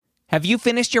Have you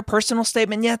finished your personal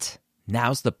statement yet?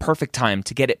 Now's the perfect time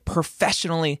to get it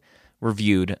professionally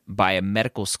reviewed by a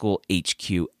medical school HQ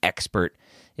expert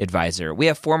advisor. We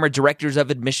have former directors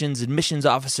of admissions, admissions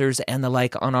officers, and the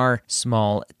like on our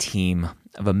small team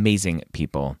of amazing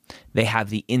people. They have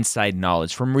the inside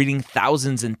knowledge from reading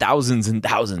thousands and thousands and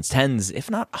thousands, tens,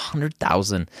 if not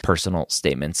 100,000 personal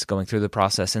statements, going through the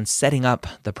process and setting up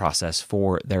the process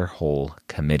for their whole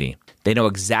committee. They know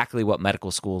exactly what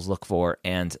medical schools look for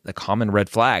and the common red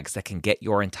flags that can get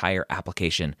your entire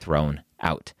application thrown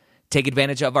out. Take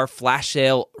advantage of our flash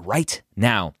sale right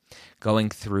now, going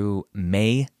through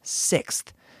May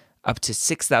 6th, up to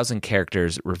 6,000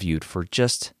 characters reviewed for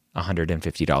just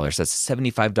 $150. That's a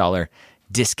 $75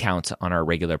 discount on our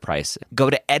regular price. Go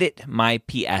to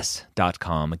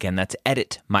editmyps.com. Again, that's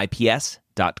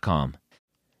editmyps.com.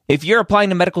 If you're applying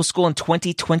to medical school in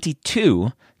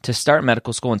 2022 to start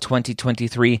medical school in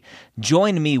 2023,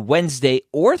 join me Wednesday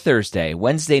or Thursday,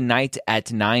 Wednesday night at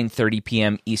 9:30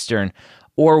 p.m. Eastern,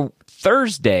 or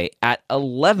Thursday at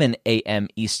 11 a.m.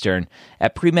 Eastern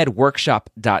at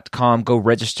premedworkshop.com. Go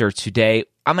register today.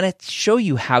 I'm going to show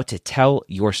you how to tell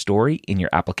your story in your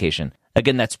application.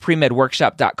 Again, that's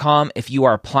premedworkshop.com. If you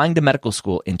are applying to medical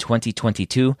school in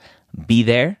 2022, be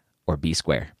there or be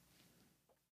square.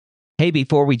 Hey,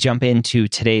 before we jump into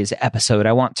today's episode,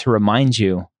 I want to remind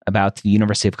you about the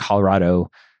University of Colorado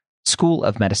School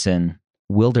of Medicine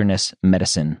Wilderness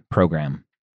Medicine program.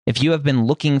 If you have been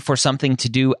looking for something to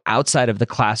do outside of the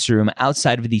classroom,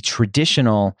 outside of the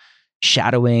traditional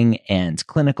shadowing and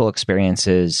clinical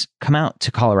experiences, come out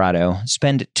to Colorado,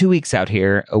 spend 2 weeks out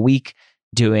here, a week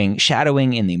doing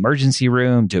shadowing in the emergency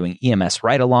room, doing EMS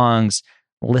ride-alongs,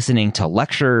 listening to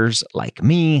lecturers like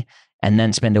me, and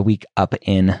then spend a week up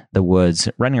in the woods,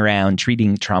 running around,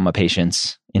 treating trauma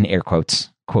patients, in air quotes,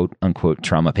 quote unquote,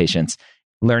 trauma patients,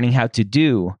 learning how to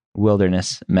do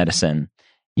wilderness medicine.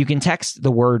 You can text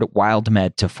the word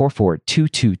WildMed to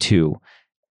 44222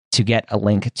 to get a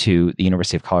link to the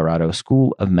University of Colorado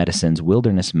School of Medicine's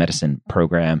Wilderness Medicine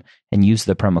program and use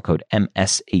the promo code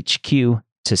MSHQ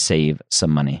to save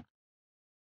some money.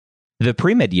 The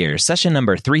Pre-Med Year, session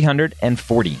number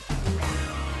 340.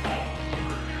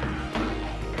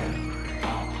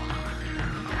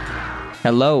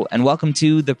 Hello, and welcome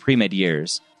to the Pre-Med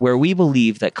Years, where we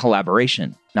believe that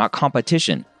collaboration, not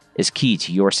competition, is key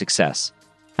to your success.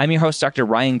 I'm your host, Dr.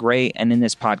 Ryan Gray, and in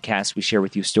this podcast, we share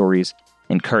with you stories,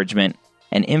 encouragement,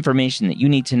 and information that you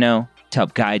need to know to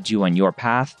help guide you on your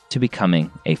path to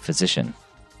becoming a physician.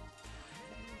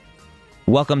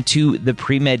 Welcome to the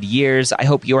Pre-Med Years. I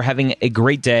hope you're having a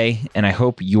great day, and I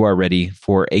hope you are ready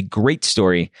for a great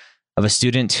story of a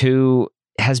student who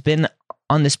has been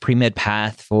on this pre-med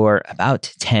path for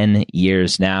about 10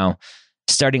 years now,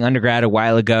 starting undergrad a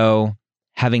while ago,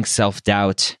 having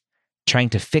self-doubt, trying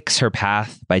to fix her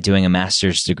path by doing a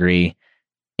master's degree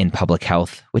in public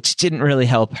health, which didn't really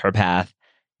help her path,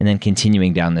 and then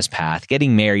continuing down this path,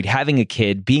 getting married, having a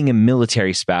kid, being a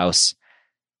military spouse,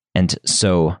 and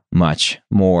so much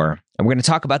more. And we're going to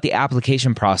talk about the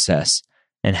application process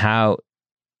and how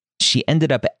she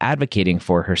ended up advocating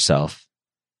for herself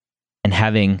and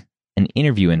having an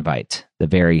interview invite the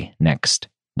very next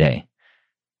day.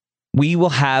 We will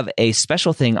have a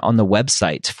special thing on the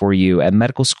website for you at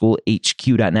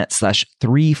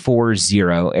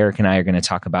medicalschoolhq.net/340. Eric and I are going to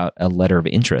talk about a letter of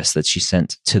interest that she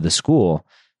sent to the school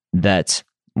that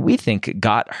we think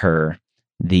got her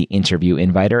the interview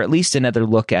invite, or at least another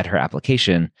look at her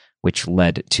application, which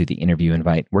led to the interview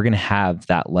invite. We're going to have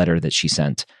that letter that she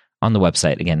sent on the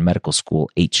website. Again,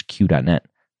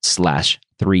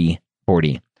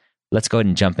 medicalschoolhq.net/340. Let's go ahead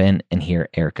and jump in and hear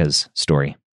Erica's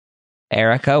story.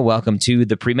 Erica, welcome to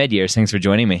the Pre-Med Years. Thanks for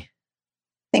joining me.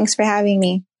 Thanks for having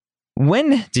me.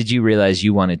 When did you realize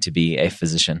you wanted to be a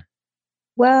physician?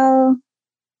 Well,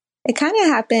 it kind of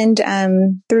happened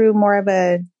through more of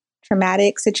a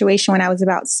traumatic situation when I was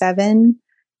about 7.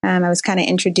 I was kind of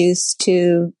introduced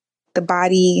to the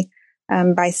body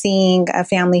by seeing a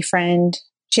family friend.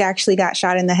 She actually got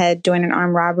shot in the head during an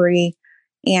armed robbery.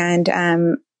 And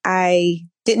I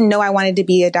didn't know I wanted to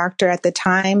be a doctor at the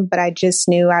time, but I just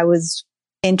knew I was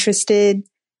interested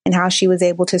in how she was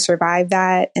able to survive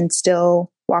that and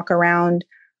still walk around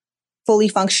fully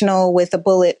functional with a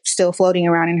bullet still floating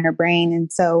around in her brain.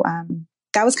 And so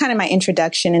that was kind of my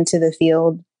introduction into the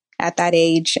field at that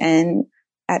age. And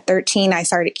at 13, I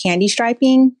started candy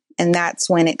striping. And that's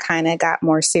when it kind of got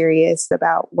more serious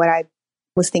about what I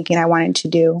was thinking I wanted to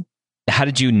do. How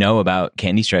did you know about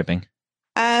candy striping?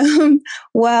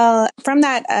 Well, from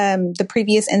that, the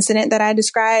previous incident that I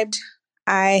described,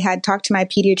 I had talked to my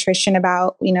pediatrician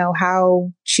about,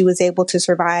 how she was able to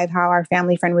survive, how our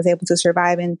family friend was able to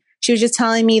survive. And she was just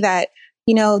telling me that,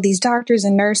 these doctors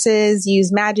and nurses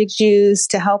use magic juice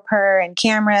to help her and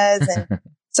cameras. And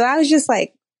so I was just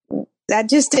like, that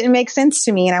just didn't make sense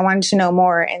to me. And I wanted to know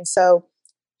more. And so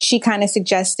she kind of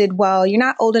suggested, well, you're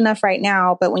not old enough right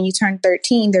now, but when you turn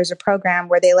 13, there's a program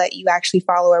where they let you actually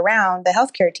follow around the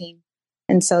healthcare team.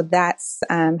 And so that's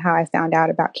how I found out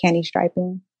about candy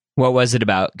striping. What was it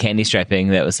about candy striping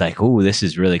that was like, ooh, this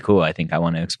is really cool. I think I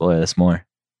want to explore this more.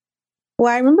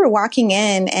 Well, I remember walking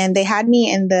in and they had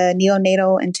me in the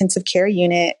neonatal intensive care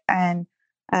unit. And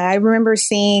I remember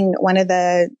seeing one of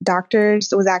the doctors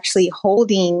was actually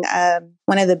holding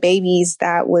one of the babies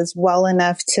that was well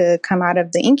enough to come out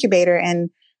of the incubator. And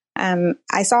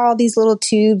I saw all these little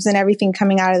tubes and everything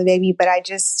coming out of the baby, but I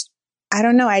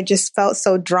don't know. I just felt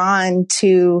so drawn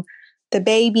to the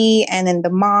baby and then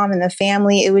the mom and the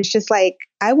family. It was just like,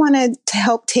 I wanted to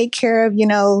help take care of,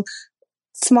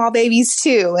 small babies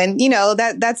too. And,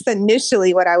 that's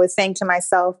initially what I was saying to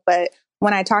myself. But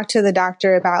when I talked to the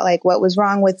doctor about like what was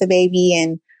wrong with the baby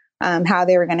and how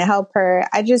they were going to help her,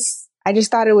 I just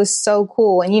thought it was so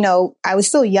cool. And, I was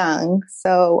still young.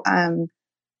 So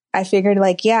I figured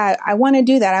like, yeah, I want to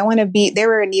do that. I want to be, they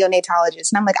were a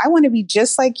neonatologist. And I'm like, I want to be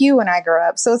just like you when I grow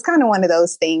up. So it's kind of one of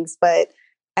those things. But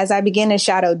as I began to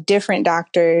shadow different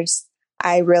doctors,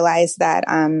 I realized that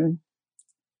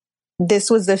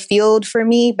this was the field for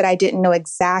me, but I didn't know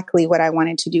exactly what I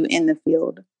wanted to do in the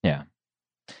field. Yeah.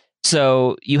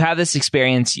 So you have this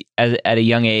experience at a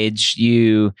young age.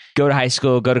 You go to high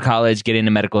school, go to college, get into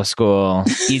medical school.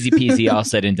 Easy peasy, all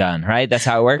said and done, right? That's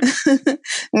how it works?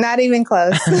 Not even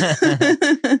close.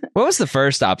 What was the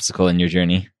first obstacle in your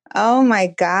journey? Oh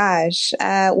my gosh.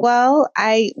 Well,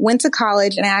 I went to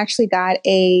college and I actually got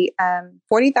a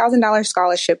 $40,000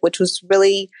 scholarship, which was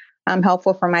really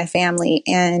helpful for my family.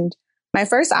 And my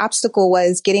first obstacle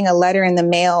was getting a letter in the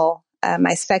mail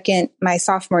my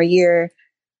sophomore year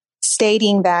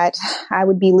stating that I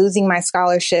would be losing my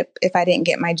scholarship if I didn't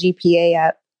get my GPA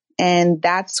up. And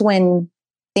that's when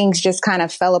things just kind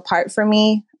of fell apart for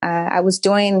me. I was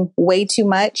doing way too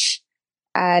much.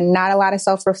 Not a lot of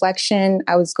self-reflection.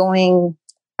 I was going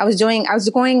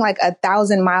like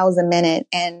 1,000 miles a minute.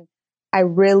 And I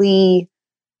really,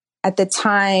 at the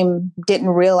time, didn't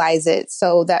realize it.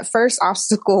 So that first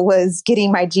obstacle was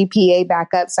getting my GPA back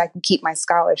up so I could keep my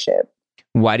scholarship.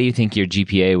 Why do you think your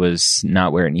GPA was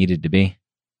not where it needed to be?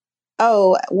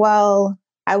 Oh, well,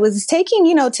 I was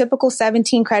taking, typical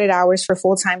 17 credit hours for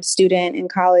full-time student in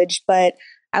college, but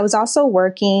I was also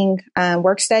working,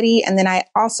 work study. And then I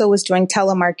also was doing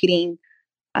telemarketing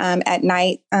at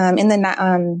night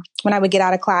when I would get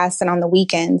out of class and on the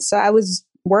weekends. So I was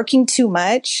working too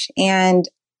much and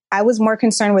I was more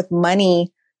concerned with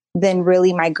money than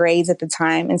really my grades at the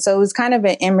time. And so it was kind of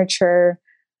an immature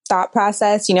thought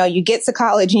process. You get to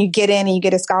college and you get in and you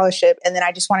get a scholarship. And then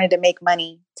I just wanted to make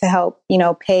money to help,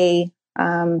 pay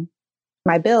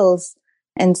my bills.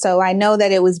 And so I know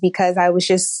that it was because I was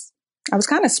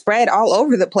kind of spread all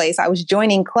over the place. I was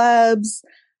joining clubs,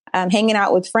 hanging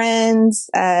out with friends.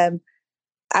 I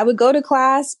would go to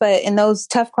class, but in those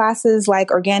tough classes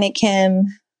like organic chem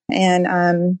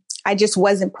and I just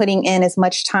wasn't putting in as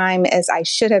much time as I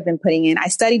should have been putting in. I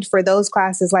studied for those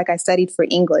classes like I studied for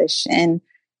English, and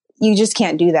you just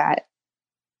can't do that.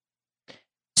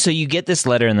 So you get this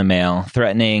letter in the mail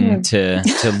threatening to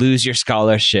lose your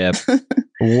scholarship.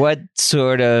 What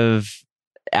sort of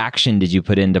action did you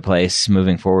put into place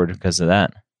moving forward because of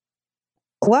that?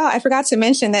 Well, I forgot to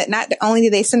mention that not only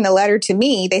did they send the letter to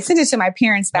me, they sent it to my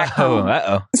parents back home.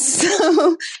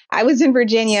 So I was in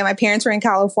Virginia. My parents were in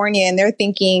California, and they're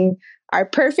thinking, our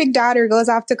perfect daughter goes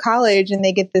off to college, and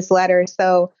they get this letter.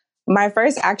 So my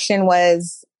first action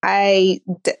was I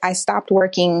stopped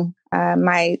working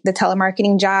the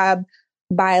telemarketing job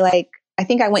by I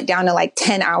think I went down to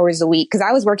 10 hours a week because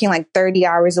I was working 30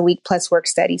 hours a week plus work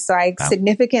study. So I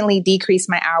significantly decreased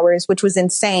my hours, which was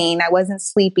insane. I wasn't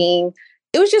sleeping.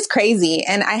 It was just crazy.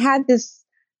 And I had this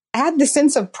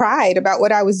sense of pride about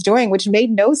what I was doing, which made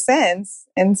no sense.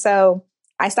 And so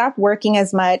I stopped working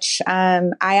as much. I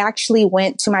actually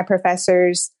went to my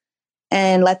professors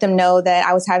and let them know that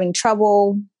I was having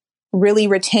trouble really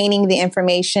retaining the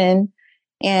information.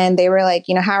 And they were like,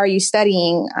 how are you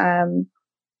studying?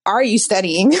 Are you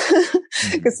studying?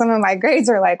 Because some of my grades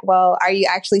are like, well, are you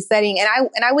actually studying? And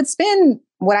I would spend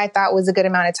what I thought was a good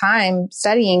amount of time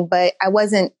studying, but I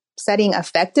wasn't studying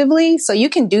effectively. So you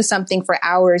can do something for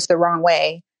hours the wrong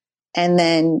way and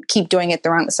then keep doing it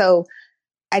the wrong. So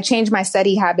I changed my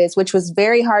study habits, which was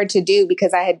very hard to do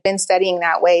because I had been studying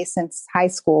that way since high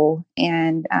school.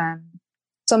 And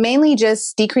So mainly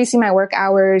just decreasing my work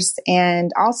hours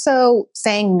and also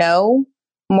saying no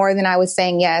more than I was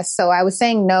saying yes. So I was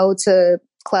saying no to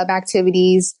club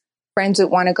activities, friends would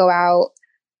want to go out.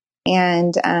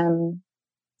 And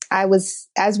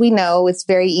as we know, it's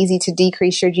very easy to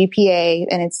decrease your GPA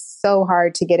and it's so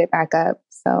hard to get it back up.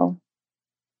 So.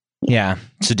 Yeah.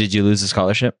 So did you lose the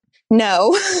scholarship?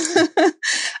 No,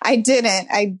 I didn't.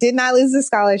 I did not lose the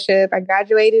scholarship. I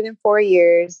graduated in 4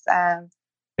 years.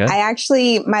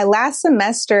 My last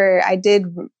semester,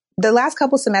 the last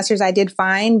couple semesters I did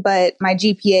fine, but my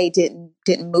GPA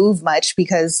didn't move much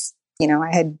because,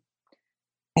 I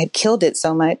had killed it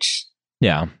so much.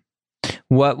 Yeah.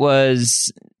 What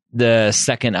was the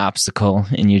second obstacle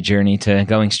in your journey to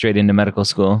going straight into medical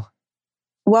school?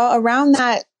 Well, around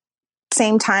that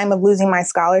same time of losing my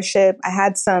scholarship, I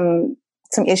had some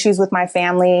issues with my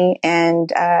family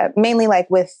and mainly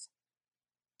like with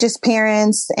just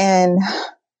parents and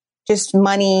just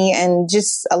money and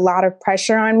just a lot of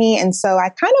pressure on me. And so I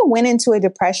kind of went into a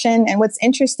depression. And what's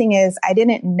interesting is I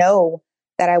didn't know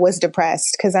that I was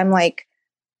depressed because I'm like,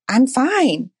 I'm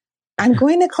fine. I'm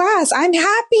going to class. I'm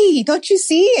happy. Don't you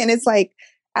see? And it's like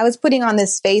I was putting on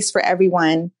this face for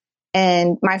everyone.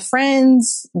 And my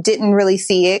friends didn't really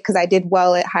see it because I did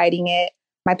well at hiding it.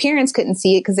 My parents couldn't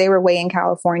see it because they were way in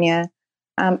California.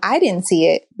 I didn't see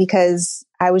it because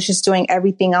I was just doing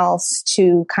everything else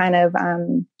to kind of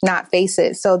not face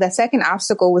it. So the second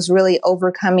obstacle was really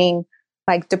overcoming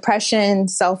like depression,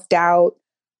 self-doubt,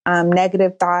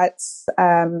 negative thoughts,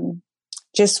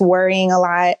 just worrying a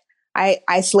lot. I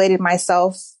isolated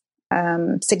myself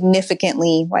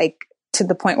significantly, like to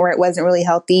the point where it wasn't really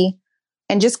healthy.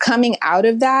 And just coming out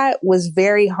of that was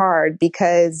very hard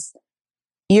because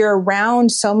you're around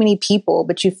so many people,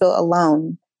 but you feel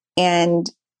alone. And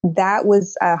that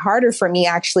was harder for me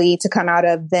actually to come out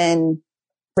of than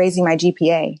raising my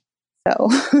GPA. So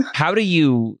how do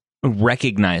you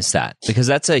recognize that? Because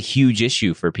that's a huge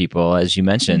issue for people, as you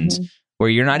mentioned, where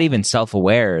you're not even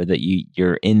self-aware that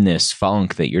you're in this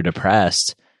funk, that you're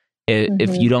depressed.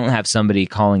 If you don't have somebody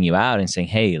calling you out and saying,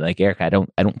 hey, like, Erica, I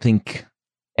don't think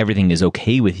everything is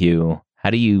okay with you. How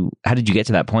did you get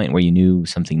to that point where you knew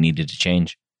something needed to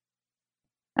change?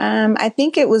 I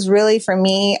think it was really for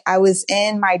me, I was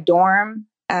in my dorm.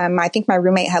 I think my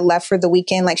roommate had left for the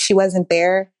weekend. Like she wasn't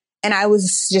there and I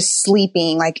was just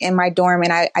sleeping like in my dorm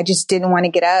and I just didn't want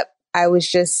to get up. I was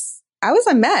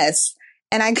a mess.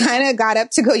 And I kind of got up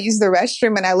to go use the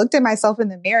restroom and I looked at myself in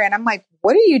the mirror and I'm like,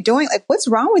 what are you doing? Like, what's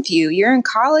wrong with you? You're in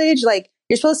college. Like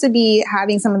you're supposed to be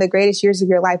having some of the greatest years of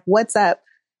your life. What's up?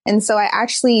 And so I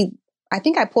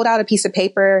think I pulled out a piece of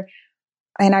paper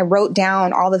and I wrote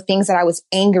down all the things that I was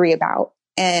angry about.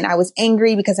 And I was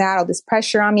angry because I had all this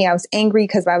pressure on me. I was angry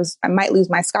because I might lose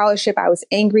my scholarship. I was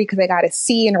angry because I got a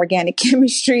C in organic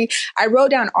chemistry. I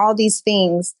wrote down all these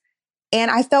things and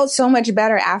I felt so much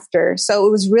better after. So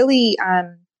it was really,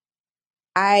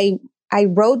 I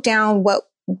wrote down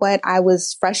what I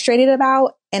was frustrated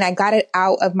about and I got it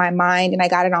out of my mind and I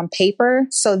got it on paper.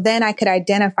 So then I could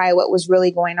identify what was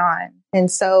really going on. And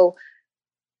so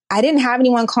I didn't have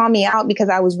anyone call me out because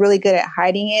I was really good at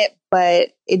hiding it, but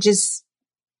it just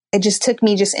took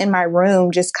me just in my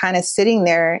room, just kind of sitting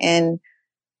there. And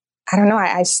I don't know,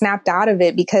 I snapped out of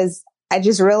it because I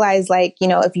just realized like,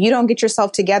 if you don't get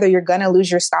yourself together, you're going to lose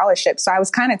your scholarship. So I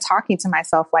was kind of talking to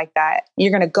myself like that.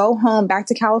 You're going to go home back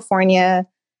to California.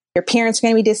 Your parents are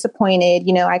going to be disappointed.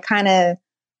 I kind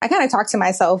of talked to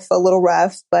myself a little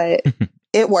rough, but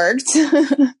it worked.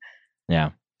 Yeah.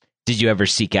 Did you ever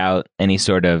seek out any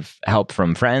sort of help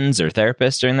from friends or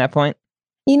therapists during that point?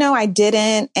 I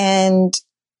didn't. And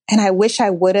I wish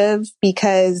I would have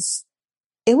because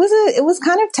it was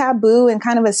kind of taboo and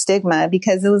kind of a stigma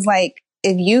because it was like,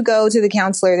 if you go to the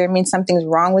counselor, that means something's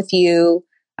wrong with you.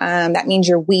 That means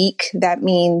you're weak. That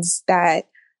means that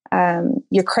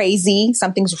you're crazy.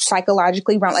 Something's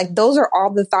psychologically wrong. Like those are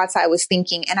all the thoughts I was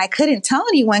thinking. And I couldn't tell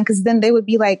anyone because then they would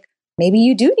be like, maybe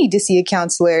you do need to see a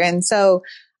counselor. And so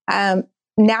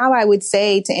now I would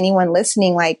say to anyone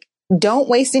listening, like, don't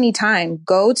waste any time.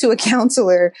 Go to a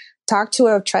counselor, talk to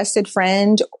a trusted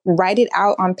friend, write it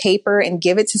out on paper and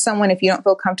give it to someone if you don't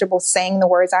feel comfortable saying the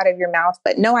words out of your mouth.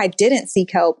 But no, I didn't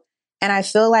seek help. And I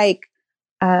feel like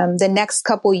the next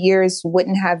couple years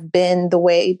wouldn't have been the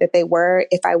way that they were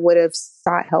if I would have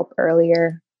sought help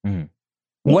earlier. Mm.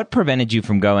 What prevented you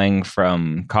from going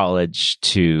from college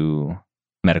to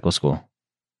medical school?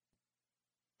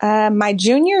 My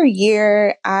junior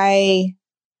year, my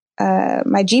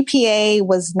GPA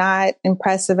was not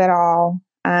impressive at all.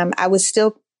 I was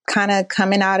still kind of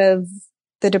coming out of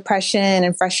the depression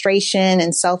and frustration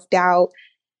and self-doubt.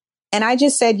 And I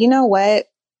just said, you know what?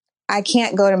 I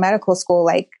can't go to medical school.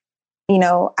 Like, you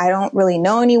know, I don't really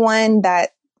know anyone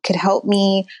that could help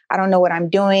me. I don't know what I'm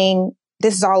doing.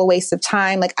 This is all a waste of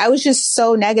time. Like, I was just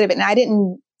so negative, and I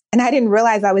didn't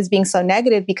realize I was being so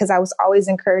negative because I was always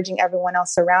encouraging everyone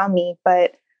else around me.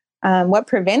 But what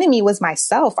prevented me was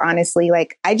myself, honestly.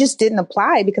 Like, I just didn't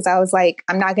apply because I was like,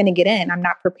 I'm not going to get in. I'm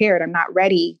not prepared. I'm not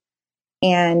ready.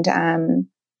 And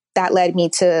that led me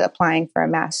to applying for a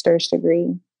master's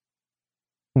degree.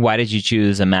 Why did you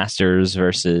choose a master's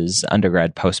versus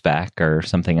undergrad post-bac or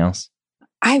something else?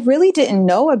 I really didn't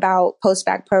know about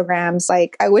post-bac programs.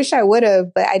 Like, I wish I would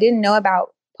have, but I didn't know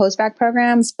about post-bac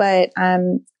programs. But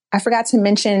I forgot to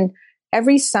mention,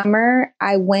 every summer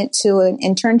I went to an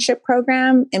internship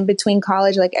program in between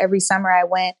college. Like, every summer I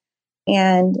went,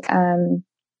 and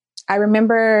I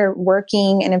remember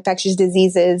working in infectious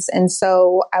diseases. And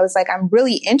so I was like, I'm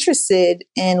really interested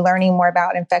in learning more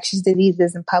about infectious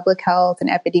diseases and public health and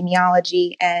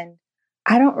epidemiology. And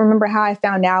I don't remember how I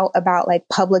found out about like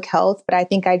public health, but I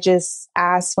think I just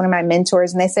asked one of my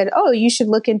mentors, and they said, oh, you should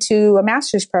look into a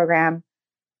master's program.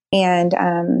 And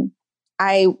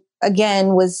I,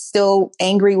 again, was still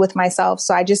angry with myself.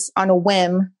 So I just, on a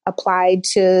whim, applied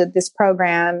to this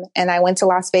program, and I went to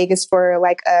Las Vegas for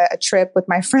like a trip with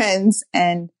my friends.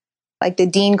 And like the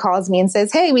dean calls me and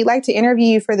says, hey, we'd like to interview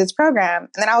you for this program.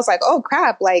 And then I was like, oh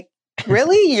crap, like,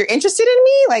 really? You're interested in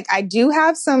me? Like, I do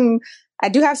have some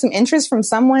interest from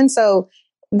someone. So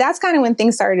that's kind of when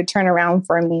things started to turn around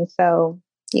for me. So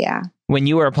yeah. When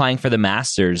you were applying for the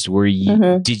master's,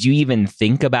 did you even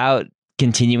think about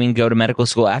continuing to go to medical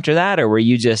school after that? Or were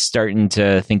you just starting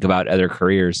to think about other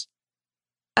careers?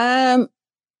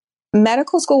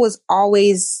 Medical school was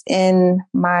always in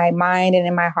my mind and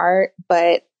in my heart,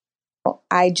 but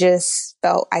I just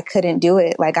felt I couldn't do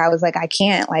it. Like, I was like, I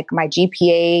can't. Like, my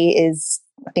GPA is,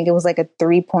 I think it was like a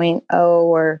 3.0,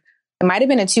 or it might have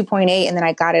been a 2.8, and then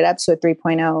I got it up to a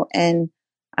 3.0. And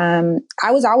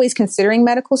I was always considering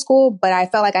medical school, but I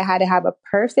felt like I had to have a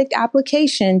perfect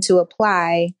application to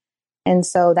apply. And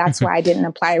so that's why I didn't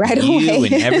apply right away. You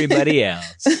and everybody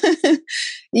else.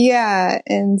 Yeah.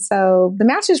 And so the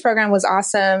master's program was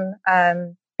awesome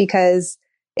because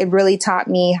it really taught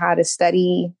me how to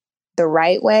study the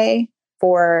right way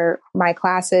for my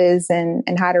classes, and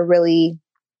how to really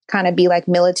kind of be like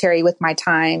military with my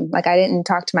time. Like, I didn't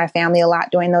talk to my family a lot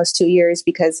during those 2 years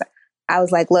because I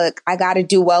was like, look, I got to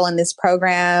do well in this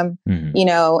program, you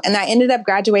know, and I ended up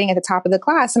graduating at the top of the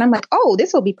class, and I'm like, oh,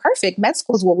 this will be perfect. Med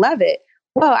schools will love it.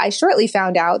 Well, I shortly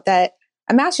found out that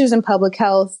a master's in public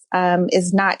health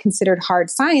is not considered hard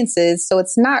sciences. So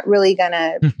it's not really going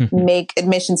to make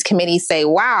admissions committees say,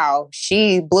 wow,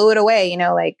 she blew it away, you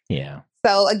know, like, yeah.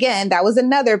 So again, that was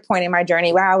another point in my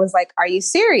journey where I was like, are you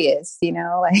serious? You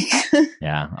know, like,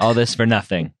 yeah, all this for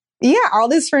nothing. Yeah, all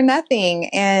this for nothing.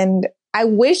 And I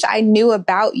wish I knew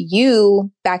about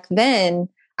you back then.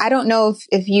 I don't know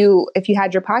if you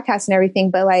had your podcast and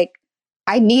everything, but like,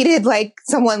 I needed like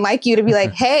someone like you to be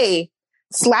like, hey,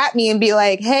 slap me and be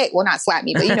like, hey, well, not slap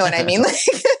me, but you know what I mean? Like,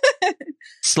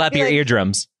 slap your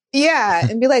eardrums. Yeah.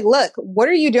 And be like, look, what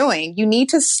are you doing? You need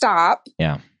to stop.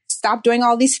 Yeah. Stop doing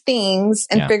all these things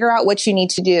and figure out what you need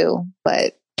to do.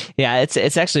 But yeah,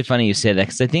 it's actually funny you say that,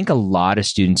 because I think a lot of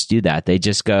students do that. They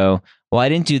just go, well, I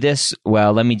didn't do this.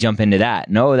 Well, let me jump into that.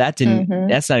 No, that didn't.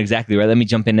 That's not exactly right. Let me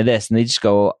jump into this. And they just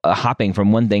go hopping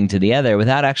from one thing to the other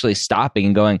without actually stopping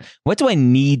and going, what do I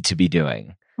need to be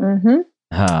doing?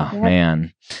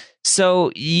 Man.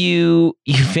 So you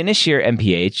finish your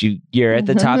MPH. You're at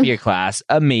the top of your class.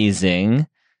 Amazing.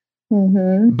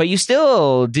 But you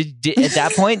still did at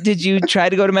that point, did you try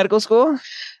to go to medical school?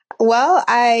 Well,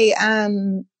 I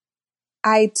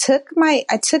took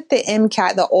the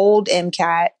MCAT, the old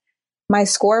MCAT. My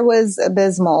score was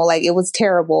abysmal. Like, it was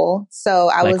terrible. So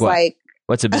I was like,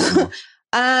 what's abysmal?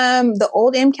 The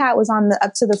old MCAT was on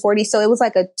up to the 40. So it was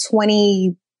like a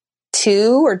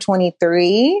 22 or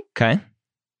 23. Okay.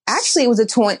 Actually, it was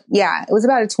it was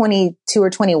about a 22 or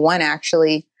 21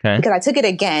 actually, because I took it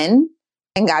again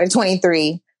and got a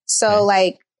 23. So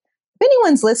like, if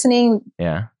anyone's listening,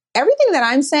 everything that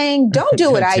I'm saying, don't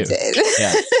do what I did.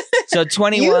 So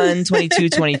 21, 22,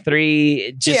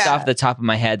 23, just off the top of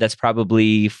my head, that's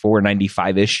probably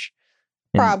 495-ish.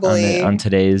 Probably. On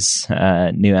today's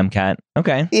new MCAT.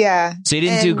 Okay. Yeah. So you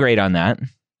didn't do great on that.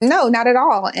 No, not at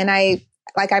all. And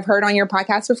I've heard on your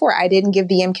podcast before, I didn't give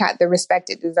the MCAT the respect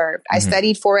it deserved. I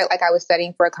studied for it like I was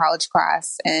studying for a college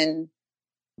class, and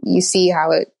you see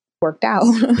how it worked out.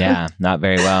 Yeah, not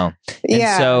very well.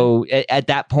 And so at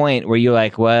that point, were you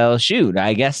like, well, shoot,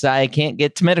 I guess I can't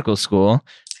get to medical school?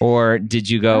 Or did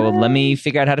you go, let me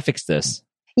figure out how to fix this?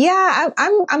 Yeah,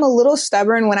 I'm a little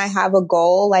stubborn when I have a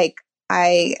goal. Like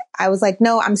I was like,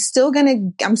 no, I'm still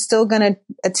gonna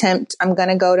attempt. I'm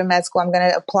gonna go to med school. I'm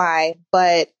gonna apply,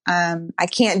 but I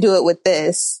can't do it with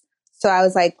this. So I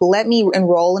was like, let me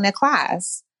enroll in a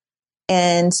class.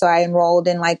 And so I enrolled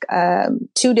in like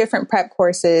 2 different prep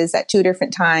courses at 2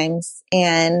 different times,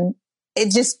 and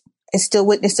it still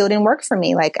didn't work for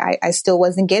me. Like I still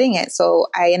wasn't getting it. So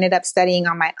I ended up studying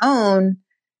on my own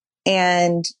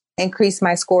and increased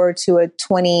my score to a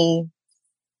 26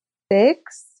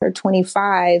 or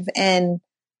 25. And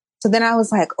so then I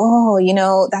was like, oh,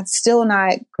 that's still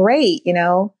not great,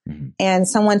 Mm-hmm. And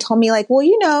someone told me like,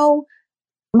 well,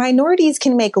 minorities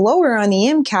can make lower on the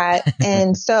MCAT.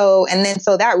 And so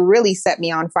that really set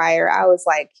me on fire. I was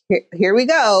like, here we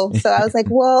go. So I was like,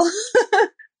 well,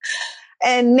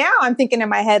 and now I'm thinking in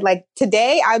my head, like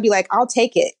today I'd be like, I'll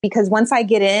take it, because once I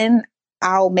get in,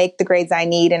 I'll make the grades I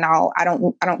need, and I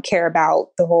don't care about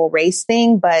the whole race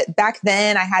thing. But back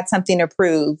then I had something to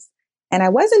prove, and I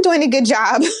wasn't doing a good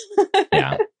job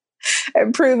Yeah.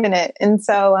 at proving it. And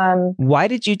so, why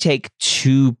did you take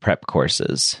 2 prep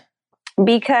courses?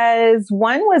 Because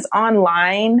one was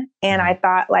online, and I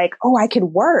thought like, oh, I could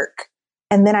work,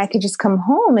 and then I could just come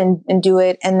home and do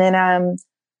it. And then,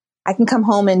 I can come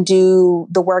home and do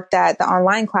the work that the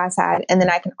online class had. And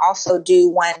then I can also do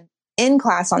one in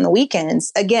class on the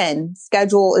weekends. Again,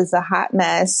 schedule is a hot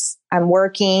mess. I'm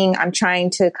working. I'm trying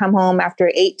to come home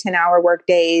after 8-10-hour work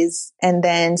days and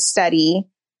then study.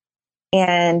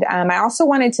 And I also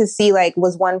wanted to see, like,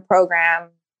 was I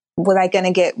going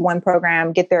to get one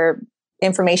program, get their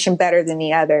information better than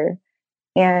the other?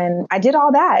 And I did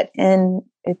all that, and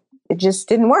it just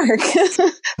didn't work.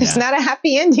 It's not a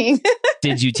happy ending.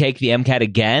 Did you take the MCAT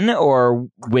again, or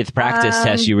with practice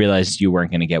tests, you realized you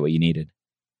weren't going to get what you needed?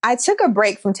 I took a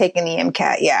break from taking the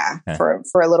MCAT.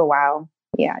 For a little while.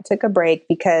 Yeah, I took a break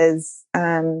because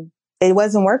it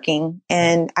wasn't working.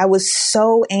 And I was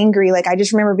so angry. Like, I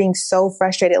just remember being so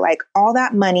frustrated, like all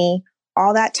that money,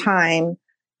 all that time,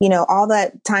 all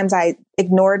that times I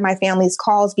ignored my family's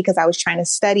calls because I was trying to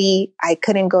study. I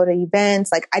couldn't go to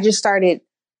events. Like, I just started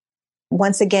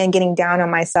once again getting down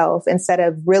on myself instead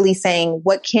of really saying,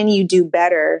 what can you do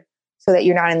better so that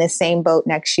you're not in the same boat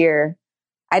next year?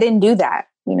 I didn't do that,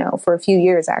 for a few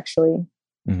years, actually.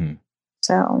 Mm-hmm.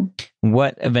 So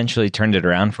what eventually turned it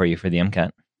around for you for the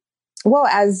MCAT? Well,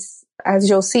 as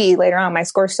you'll see later on, my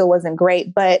score still wasn't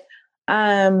great, but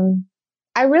I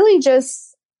really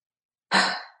just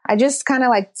kind of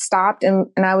like stopped and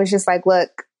I was just like,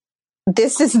 look,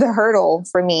 this is the hurdle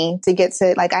for me to get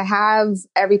to, like, I have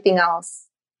everything else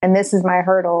and this is my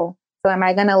hurdle. So am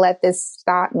I going to let this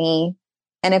stop me?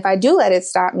 And if I do let it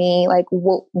stop me, like,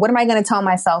 what am I going to tell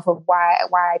myself of why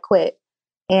I quit?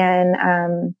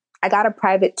 And I got a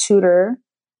private tutor,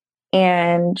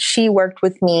 and she worked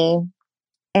with me,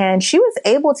 and she was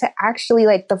able to actually,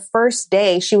 like, the first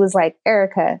day, she was like,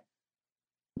 Erica,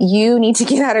 you need to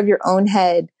get out of your own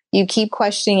head. You keep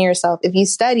questioning yourself. If you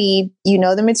studied, you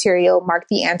know the material, mark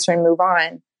the answer and move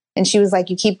on. And she was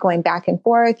like, you keep going back and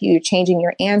forth. You're changing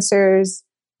your answers,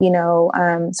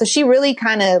 So she really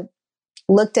kind of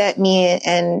looked at me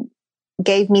and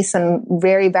gave me some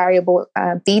very valuable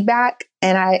feedback.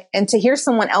 And to hear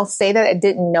someone else say that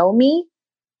didn't know me,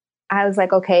 I was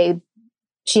like, okay,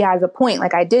 she has a point.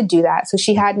 Like, I did do that. So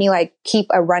she had me like keep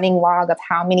a running log of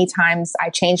how many times I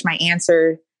changed my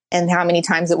answer and how many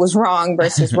times it was wrong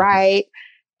versus right.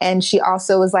 And she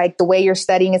also was like, the way you're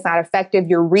studying is not effective.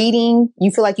 You're reading. You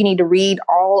feel like you need to read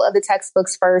all of the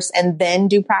textbooks first and then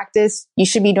do practice. You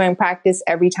should be doing practice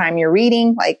every time you're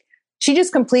reading. Like, she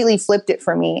just completely flipped it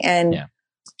for me. And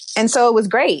so it was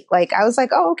great. Like, I was like,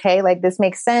 oh, okay, like this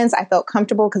makes sense. I felt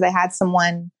comfortable because I had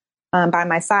someone by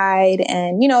my side.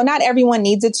 And, not everyone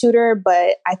needs a tutor,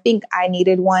 but I think I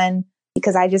needed one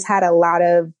because I just had a lot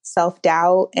of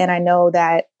self-doubt. And I know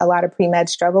that a lot of pre-med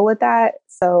struggle with that.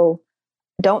 So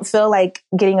don't feel like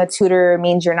getting a tutor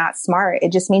means you're not smart.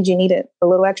 It just means you need a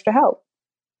little extra help.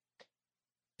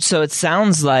 So it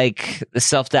sounds like the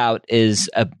self-doubt is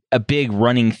a big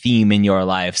running theme in your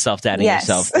life. Self-doubting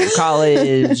yourself through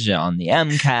college, on the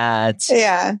MCAT.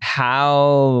 Yeah.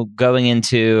 How, going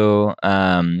into,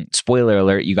 spoiler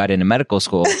alert, you got into medical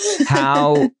school.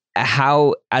 How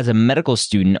as a medical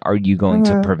student, are you going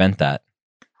to prevent that?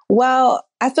 Well,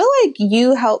 I feel like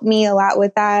you helped me a lot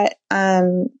with that.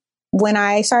 When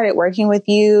I started working with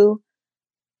you,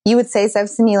 you would say stuff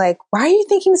to me like, why are you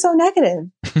thinking so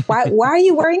negative? Why are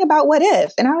you worrying about what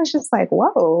if? And I was just like,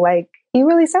 whoa, like, you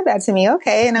really said that to me.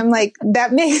 Okay. And I'm like,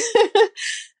 that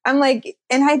I'm like,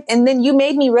 and then you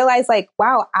made me realize like,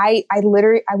 wow, I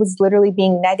was literally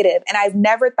being negative, and I've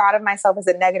never thought of myself as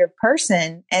a negative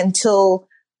person until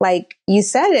like you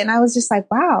said it. And I was just like,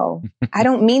 wow, I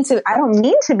don't mean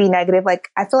to be negative. Like,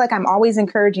 I feel like I'm always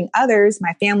encouraging others.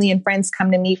 My family and friends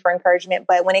come to me for encouragement.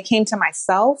 But when it came to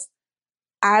myself,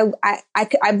 I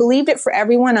believed it for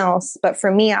everyone else. But for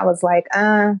me, I was like,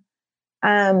 and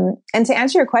to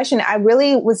answer your question, I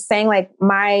really was saying like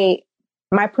my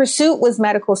pursuit was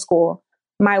medical school.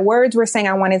 My words were saying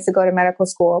I wanted to go to medical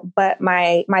school, but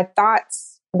my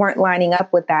thoughts weren't lining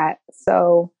up with that.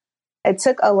 So it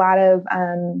took a lot of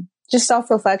just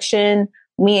self-reflection.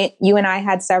 You and I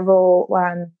had several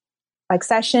like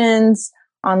sessions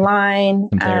online.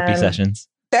 Some therapy sessions.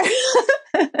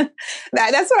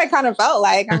 That's what I kind of felt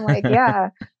like. I'm like, yeah.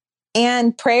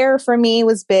 And prayer for me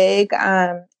was big.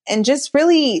 And just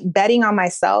really betting on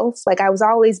myself. Like, I was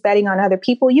always betting on other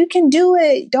people. You can do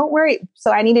it. Don't worry.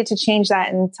 So I needed to change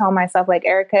that and tell myself, like,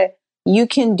 Erica, you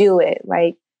can do it.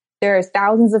 Like, there are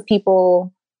thousands of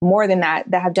people more than that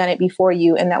have done it before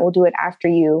you and that will do it after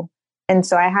you. And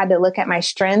so I had to look at my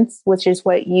strengths, which is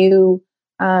what you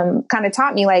kind of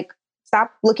taught me. Like,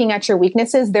 stop looking at your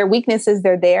weaknesses. They're weaknesses.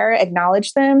 They're there.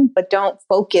 Acknowledge them, but don't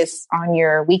focus on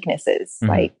your weaknesses.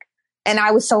 Mm-hmm. Like, and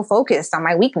I was so focused on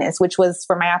my weakness, which was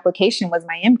for my application was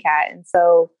my MCAT. And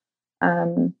so,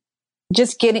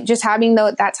 just having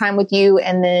that time with you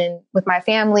and then with my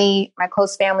family, my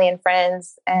close family and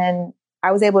friends. And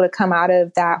I was able to come out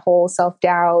of that whole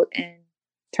self-doubt and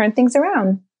turn things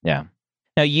around. Yeah.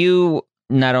 Now you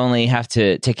not only have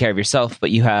to take care of yourself,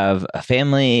 but you have a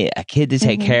family, a kid to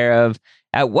take care of.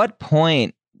 At what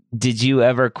point did you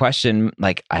ever question,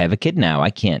 like, I have a kid now, I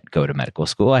can't go to medical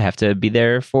school. I have to be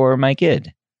there for my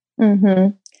kid.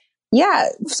 Mm-hmm. Yeah.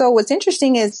 So what's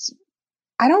interesting is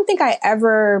I don't think I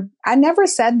never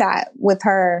said that with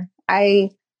her.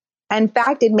 In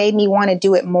fact, it made me want to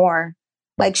do it more.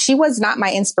 Like, she was not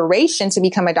my inspiration to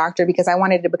become a doctor because I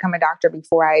wanted to become a doctor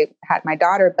before I had my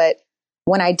daughter. But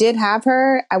when I did have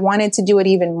her, I wanted to do it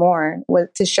even more,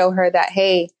 to show her that,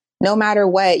 hey, no matter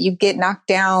what, you get knocked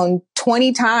down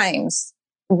 20 times.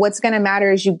 What's going to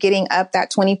matter is you getting up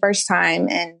that 21st time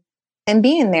and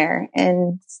being there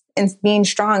and being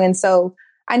strong. And so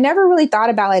I never really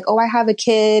thought about like, oh, I have a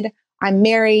kid, I'm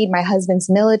married, my husband's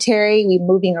military, we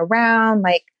moving around.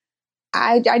 Like,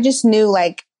 I just knew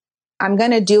like, I'm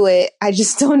going to do it. I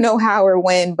just don't know how or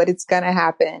when, but it's going to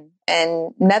happen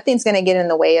and nothing's going to get in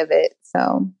the way of it.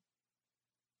 So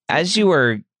as you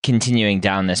were continuing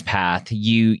down this path,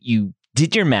 you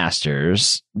did your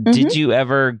master's. Mm-hmm. Did you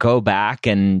ever go back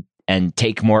and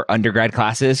take more undergrad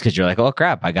classes? Because you're like, oh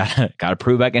crap, I gotta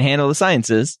prove I can handle the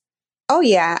sciences. Oh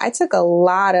yeah, I took a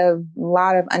lot of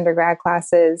undergrad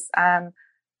classes.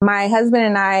 My husband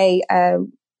and I,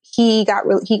 he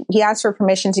asked for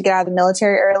permission to get out of the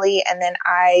military early, and then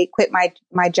I quit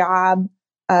my job,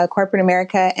 corporate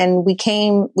America, and we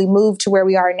moved to where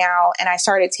we are now, and I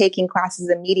started taking classes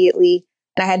immediately.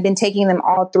 And I had been taking them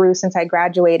all through since I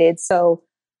graduated. So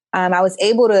I was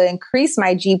able to increase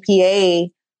my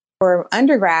GPA for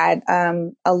undergrad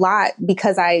a lot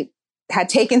because I had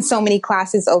taken so many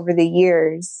classes over the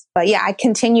years. But yeah, I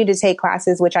continue to take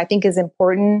classes, which I think is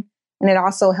important. And it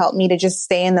also helped me to just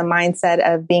stay in the mindset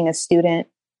of being a student.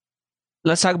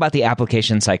 Let's talk about the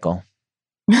application cycle.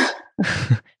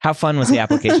 How fun was the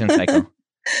application cycle?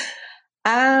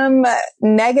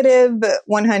 Negative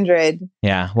 100.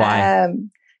 Yeah. Why?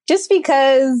 Just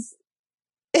because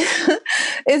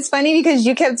it's funny because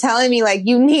you kept telling me like,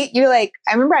 you're like,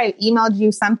 I remember I emailed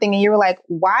you something and you were like,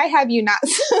 why have you not,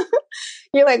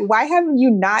 you're like, why have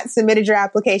you not submitted your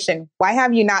application? Why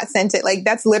have you not sent it? Like,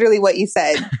 that's literally what you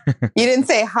said. You didn't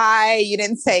say hi. You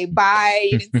didn't say bye.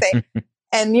 You didn't say,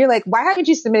 and you're like, why haven't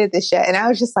you submitted this yet? And I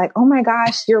was just like, oh my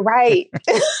gosh, you're right.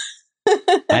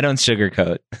 I don't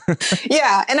sugarcoat.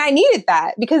 Yeah. And I needed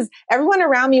that because everyone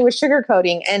around me was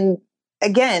sugarcoating. And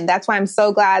again, that's why I'm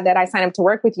so glad that I signed up to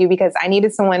work with you, because I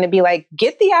needed someone to be like,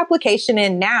 get the application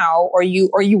in now or you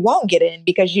won't get in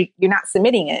because you're not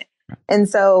submitting it. And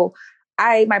so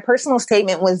my personal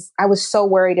statement was, I was so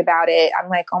worried about it. I'm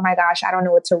like, oh my gosh, I don't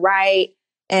know what to write.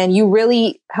 And you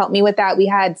really helped me with that. We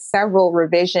had several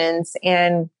revisions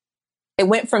and it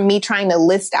went from me trying to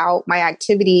list out my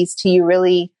activities to you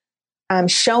really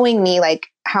showing me like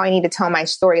how I need to tell my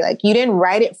story. Like, you didn't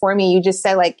write it for me. You just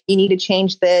said like, you need to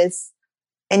change this.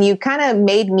 And you kind of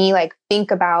made me like think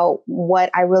about what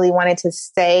I really wanted to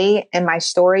say in my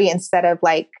story instead of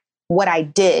like what I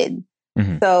did.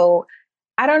 Mm-hmm. So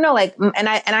I don't know, like, and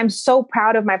I'm so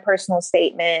proud of my personal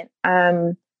statement.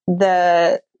 Some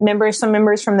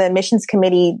members from the admissions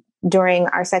committee during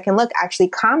our second look actually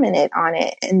commented on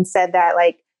it and said that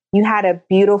like you had a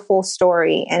beautiful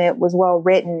story and it was well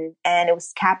written and it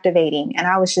was captivating. And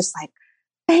I was just like,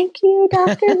 thank you,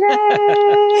 Dr.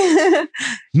 Gray.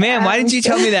 Man, why didn't you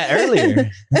tell me that earlier?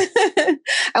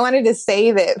 I wanted to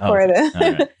save it for the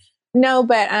right. No,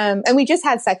 but and we just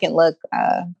had second look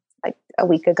like a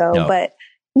week ago. No. But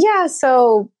yeah,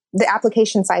 so the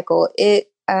application cycle, it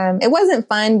wasn't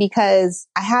fun because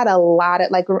I had a lot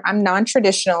of like I'm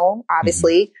non-traditional,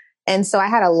 obviously. Mm-hmm. And so I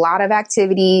had a lot of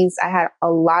activities. I had a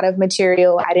lot of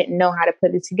material. I didn't know how to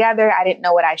put it together. I didn't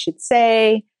know what I should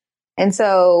say. And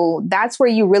so that's where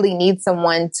you really need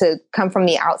someone to come from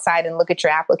the outside and look at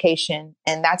your application.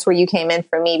 And that's where you came in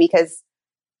for me because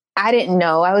I didn't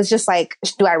know. I was just like,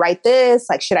 do I write this?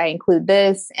 Like, should I include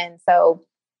this? And so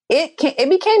it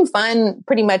became fun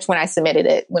pretty much when I submitted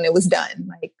it, when it was done.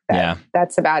 Like,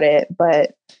 that's about it.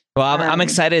 But well, I'm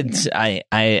excited. Yeah.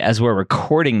 I as we're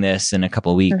recording this in a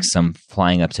couple of weeks, I'm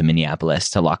flying up to Minneapolis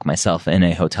to lock myself in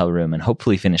a hotel room and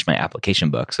hopefully finish my application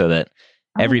book so that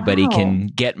everybody can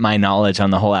get my knowledge on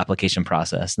the whole application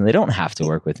process, and they don't have to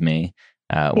work with me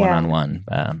one-on-one.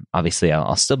 Obviously,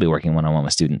 I'll still be working one-on-one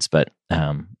with students, but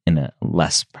in a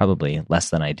probably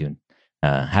less than I do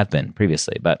have been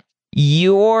previously. But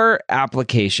your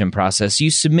application process,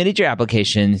 you submitted your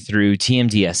application through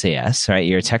TMD-SAS, right?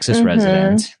 You're a Texas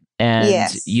resident, and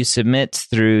you submit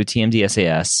through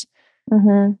TMD-SAS.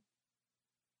 Mm-hmm.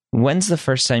 When's the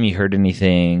first time you heard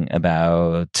anything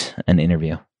about an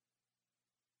interview?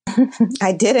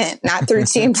 I didn't, not through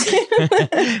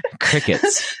TMD.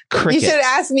 Crickets. You should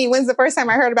have asked me when's the first time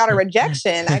I heard about a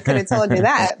rejection. I could have told you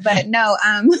that, but no.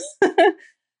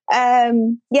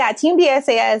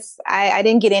 TMD-SAS, I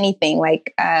didn't get anything.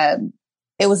 Like,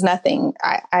 it was nothing.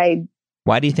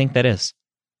 Why do you think that is?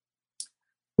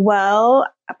 Well,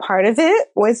 a part of it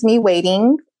was me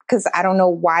waiting because I don't know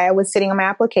why I was sitting on my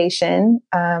application.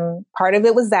 Part of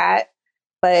it was that,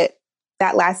 but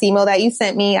that last email that you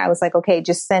sent me, I was like, okay,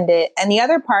 just send it. And the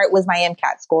other part was my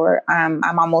MCAT score.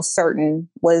 I'm almost certain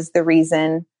was the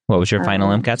reason. What was your final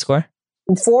MCAT score?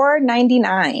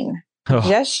 499.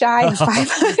 Just shy of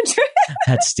 500.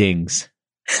 That stings.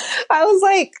 I was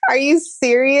like, are you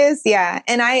serious? Yeah.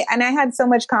 And I had so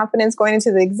much confidence going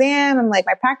into the exam. I'm like,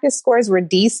 my practice scores were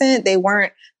decent. They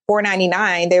weren't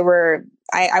 499. They were,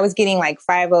 I was getting like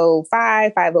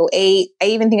 505, 508. I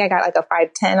even think I got like a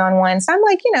 510 on one. So I'm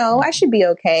like, I should be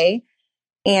okay.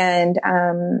 And,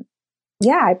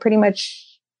 I pretty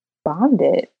much bombed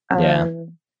it.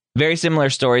 Very similar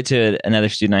story to another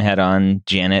student I had on,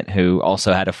 Janet, who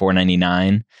also had a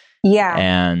 499. Yeah.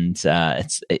 And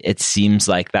it seems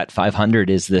like that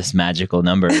 500 is this magical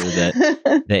number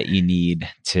that you need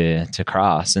to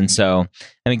cross. And so,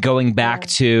 I mean, going back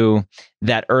to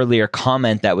that earlier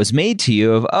comment that was made to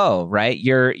you of, oh, right,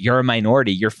 you're a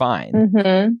minority, you're fine.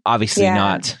 Mm-hmm. Obviously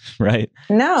not, right?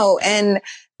 No. And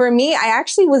for me, I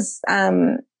actually was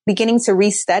beginning to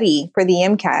restudy for the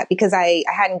MCAT because I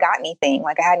hadn't got anything.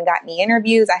 Like I hadn't got any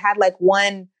interviews. I had like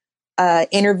one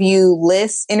interview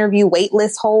wait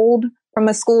list hold from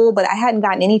a school, but I hadn't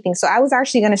gotten anything. So I was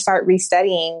actually going to start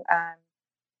restudying.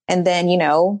 And then, you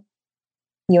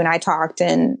and I talked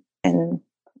and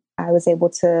I was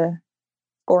able to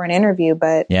score an interview,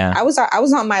 but I was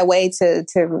on my way to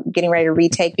getting ready to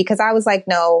retake because I was like,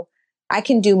 no, I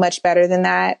can do much better than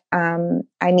that.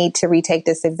 I need to retake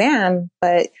this exam,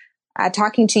 but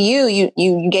talking to you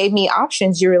gave me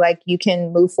options. You were like, you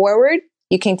can move forward.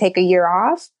 You can take a year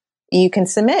off. You can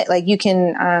submit, like you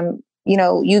can,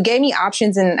 you gave me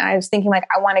options and I was thinking like,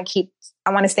 I want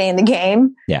to stay in the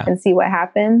game and see what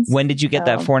happens. When did you get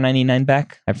that 499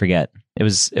 back? I forget. It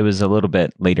was a little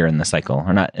bit later in the cycle,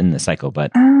 or not in the cycle,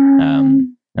 but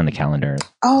on the calendar.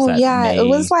 Oh yeah. May,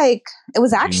 it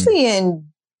was actually in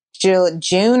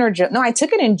June or no, I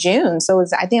took it in June. So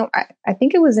I think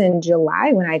it was in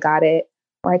July when I got it.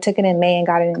 Or I took it in May and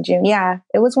got it in June. Yeah,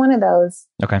 it was one of those.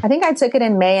 Okay. I think I took it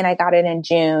in May and I got it in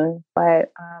June,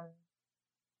 but,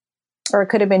 or it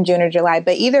could have been June or July.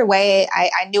 But either way,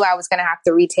 I knew I was going to have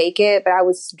to retake it, but I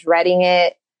was dreading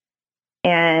it.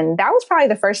 And that was probably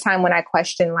the first time when I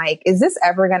questioned, like, is this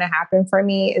ever going to happen for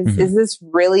me? Is this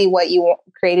really what you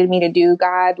created me to do,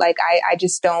 God? Like, I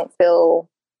just feel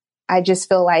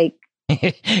like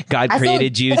God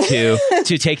created you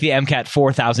to take the MCAT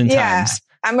 4,000 times.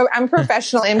 I'm a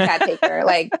professional MCAT taker.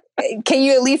 Like, can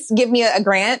you at least give me a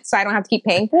grant so I don't have to keep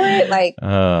paying for it? Like,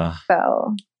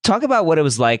 so. Talk about what it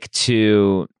was like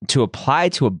to apply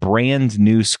to a brand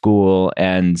new school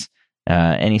and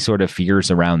any sort of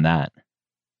fears around that.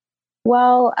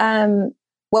 Well,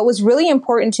 what was really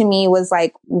important to me was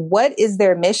like, what is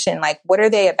their mission? Like, what are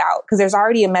they about? Because there's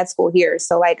already a med school here.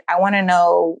 So like, I want to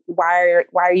know why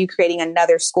are you creating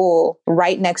another school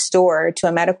right next door to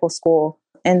a medical school?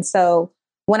 And so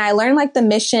when I learned like the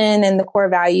mission and the core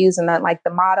values and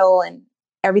the model and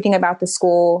everything about the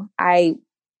school, I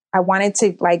wanted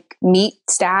to like meet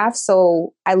staff.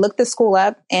 So I looked the school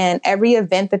up, and every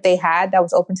event that they had that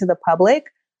was open to the public,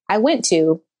 I went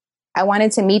to. I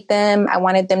wanted to meet them. I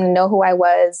wanted them to know who I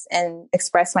was and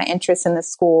express my interest in the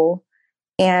school.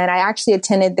 And I actually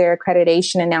attended their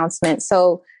accreditation announcement.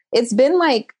 So it's been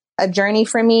like a journey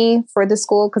for me for the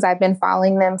school because I've been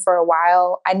following them for a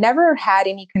while. I never had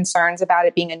any concerns about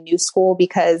it being a new school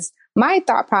because my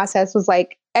thought process was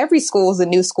like, every school is a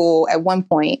new school at one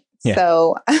point. Yeah.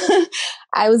 So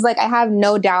I was like, I have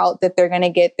no doubt that they're going to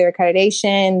get their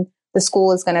accreditation. The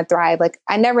school is going to thrive. Like,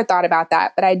 I never thought about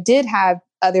that, but I did have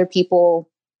other people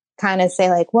kind of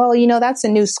say like, well, that's a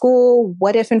new school.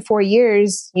 What if in 4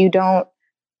 years you don't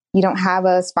have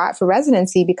a spot for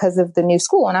residency because of the new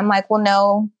school? And I'm like, well,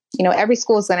 no, every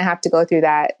school is going to have to go through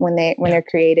that when they're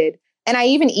created. And I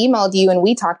even emailed you and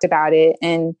we talked about it.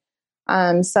 And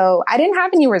so I didn't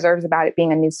have any reserves about it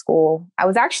being a new school. I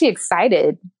was actually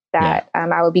excited that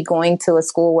I would be going to a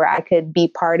school where I could be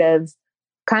part of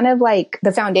kind of like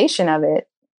the foundation of it.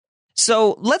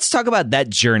 So let's talk about that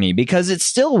journey, because it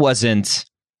still wasn't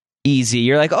easy.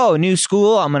 You're like, oh, new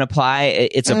school, I'm going to apply.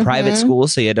 It's a private school,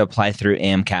 so you had to apply through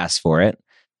AMCAS for it.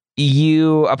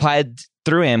 You applied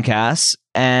through AMCAS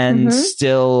and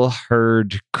still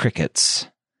heard crickets.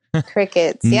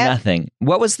 Crickets, yeah. Nothing.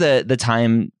 What was the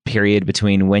time period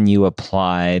between when you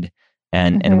applied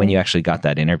and when you actually got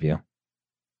that interview?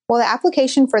 Well, the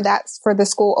application for the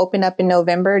school opened up in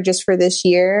November just for this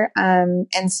year.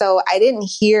 And so I didn't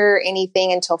hear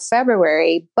anything until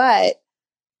February, but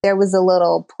there was a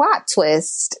little plot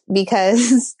twist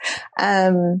because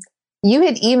you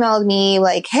had emailed me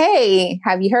like, hey,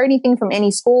 have you heard anything from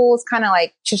any schools? Kind of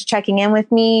like just checking in with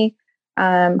me.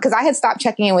 Because I had stopped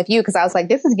checking in with you because I was like,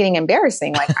 this is getting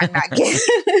embarrassing. Like, I'm not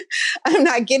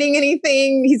getting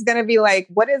anything. He's going to be like,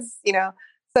 what is,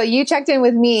 So you checked in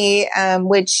with me,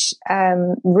 which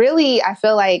really I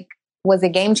feel like was a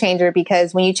game changer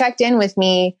because when you checked in with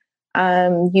me,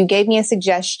 you gave me a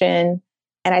suggestion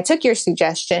and I took your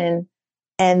suggestion.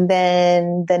 And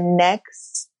then the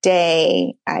next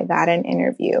day I got an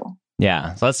interview.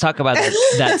 Yeah. So let's talk about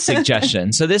that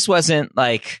suggestion. So this wasn't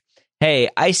like, hey,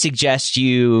 I suggest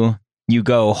you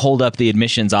go hold up the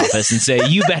admissions office and say,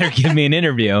 you better give me an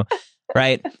interview.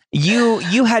 Right.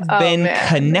 You had been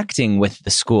connecting with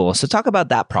the school. So talk about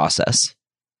that process.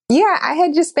 Yeah, I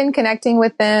had just been connecting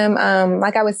with them.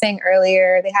 Like I was saying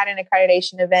earlier, they had an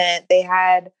accreditation event. They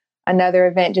had another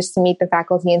event just to meet the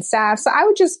faculty and staff. So I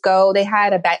would just go. They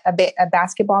had a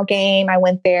basketball game. I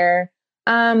went there.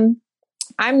 I'm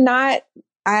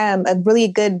a really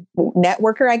good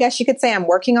networker, I guess you could say. I'm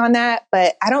working on that,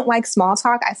 but I don't like small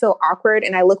talk. I feel awkward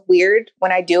and I look weird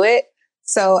when I do it.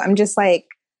 So I'm just like,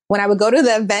 when I would go to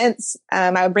the events,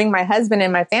 I would bring my husband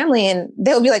and my family and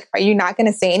they'll be like, are you not going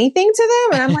to say anything to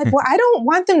them? And I'm like, well, I don't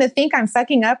want them to think I'm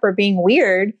sucking up or being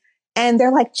weird. And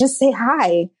they're like, just say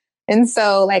hi. And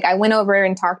so like, I went over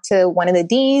and talked to one of the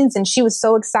deans and she was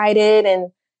so excited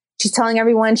and she's telling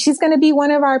everyone she's going to be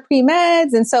one of our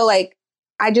pre-meds. And so like,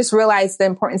 I just realized the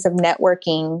importance of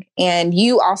networking. And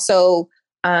you also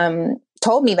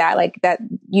told me that like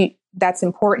that's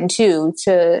important too,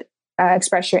 to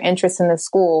express your interest in the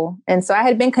school. And so I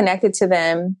had been connected to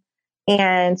them.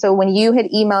 And so when you had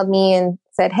emailed me and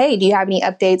said, hey, do you have any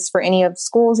updates for any of the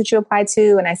schools that you applied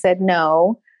to? And I said,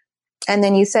 no. And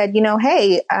then you said,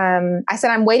 hey, I said,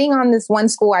 I'm waiting on this one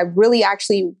school. I really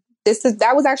actually,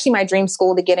 that was actually my dream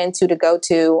school to get into, to go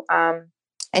to.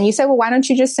 And you said, well, why don't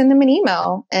you just send them an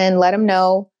email and let them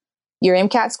know your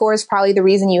MCAT score is probably the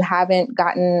reason you haven't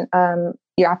gotten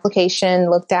your application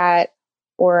looked at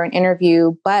or an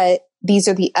interview, but these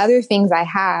are the other things I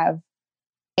have.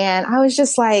 And I was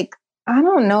just like, I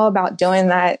don't know about doing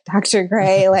that, Dr.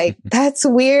 Gray. Like, that's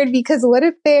weird because what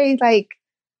if they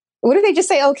just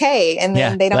say okay and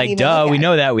then they don't like, duh, we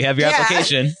know that. We have your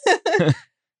application.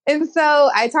 And so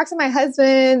I talked to my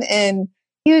husband and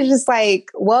he was just like,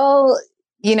 well,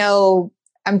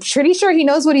 I'm pretty sure he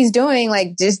knows what he's doing.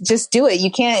 Like, just do it.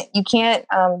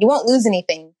 You won't lose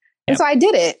anything. And so I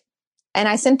did it. And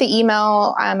I sent the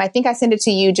email. I think I sent it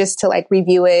to you just to like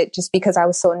review it just because I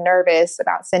was so nervous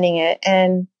about sending it.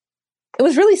 And it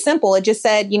was really simple. It just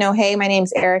said, hey, my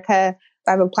name's Erica.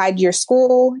 I've applied to your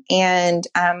school and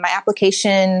my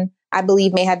application, I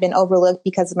believe, may have been overlooked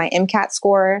because of my MCAT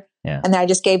score. Yeah. And then I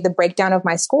just gave the breakdown of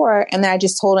my score. And then I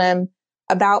just told him,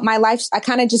 about my life. I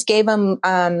kind of just gave them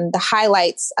the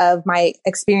highlights of my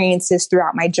experiences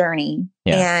throughout my journey.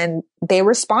 And they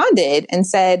responded and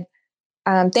said,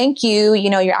 thank you. You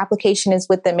know, your application is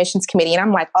with the admissions committee. And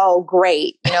I'm like, oh,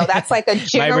 great. You know, that's like a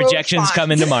general my rejection's response.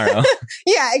 coming tomorrow.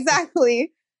 Yeah,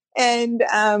 exactly. And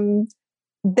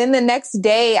then the next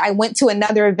day I went to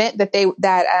another event that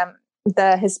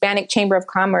the Hispanic Chamber of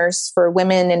Commerce for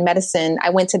Women in Medicine. I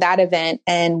went to that event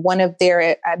and one of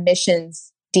their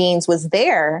admissions deans was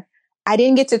there. I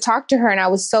didn't get to talk to her and I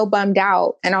was so bummed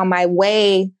out. And on my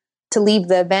way to leave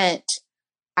the event,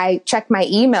 I checked my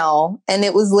email and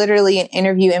it was literally an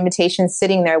interview invitation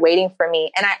sitting there waiting for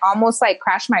me. And I almost like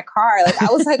crashed my car. Like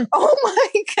I was like, oh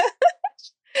my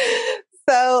gosh.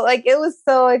 So like, it was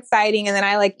so exciting. And then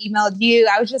I like emailed you.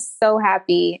 I was just so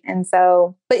happy. And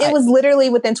so, but it was literally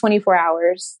within 24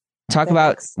 hours. Talk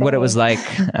about what it was like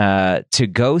to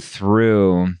go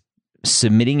through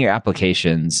submitting your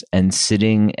applications and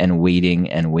sitting and waiting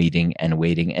and waiting and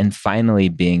waiting and finally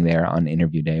being there on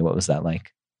interview day. What was that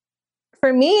like?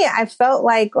 For me, I felt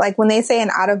like when they say an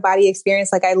out of body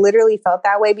experience, like I literally felt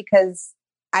that way because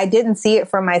I didn't see it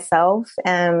for myself.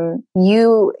 I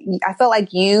felt like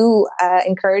you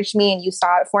encouraged me and you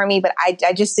saw it for me, but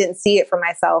I just didn't see it for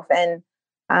myself. And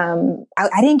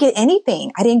I didn't get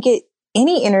anything. I didn't get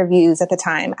any interviews at the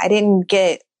time. I didn't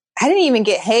even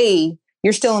get, hey,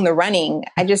 you're still in the running.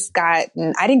 I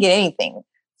didn't get anything.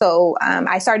 So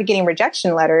I started getting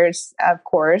rejection letters, of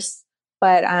course,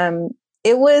 but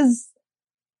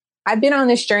I've been on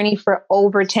this journey for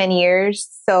over 10 years.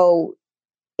 So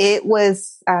it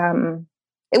was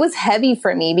heavy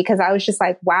for me because I was just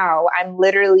like, wow, I'm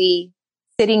literally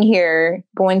sitting here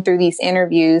going through these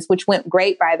interviews, which went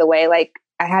great, by the way. Like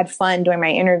I had fun doing my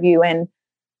interview and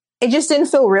it just didn't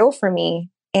feel real for me.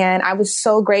 And I was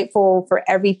so grateful for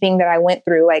everything that I went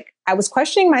through. Like I was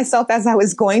questioning myself as I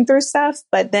was going through stuff,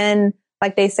 but then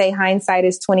like they say, hindsight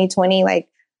is 20/20, like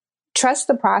trust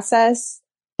the process.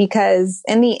 Because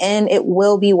in the end, it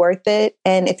will be worth it.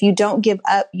 And if you don't give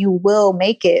up, you will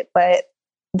make it. But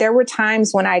there were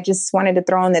times when I just wanted to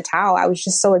throw in the towel. I was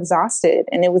just so exhausted.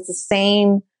 And it was the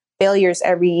same failures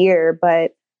every year.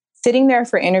 But sitting there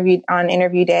for on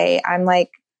interview day, I'm like,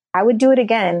 I would do it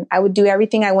again. I would do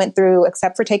everything I went through,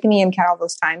 except for taking the MCAT all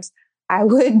those times. I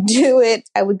would do it.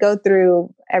 I would go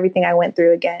through everything I went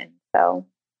through again. So,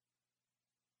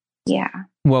 yeah.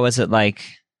 What was it like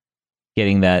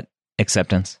getting that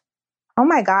acceptance? Oh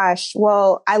my gosh.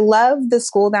 Well, I love the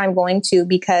school that I'm going to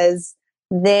because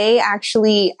they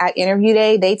actually at interview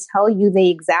day, they tell you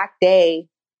the exact day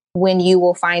when you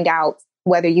will find out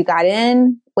whether you got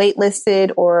in,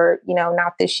 waitlisted, or, you know,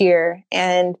 not this year.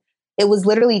 And it was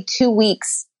literally 2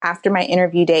 weeks after my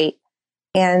interview date.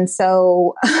 And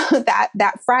so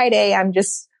that Friday, I'm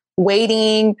just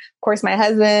waiting. Of course, my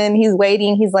husband, he's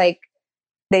waiting. He's like,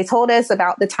 they told us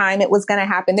about the time it was going to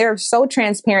happen. They were so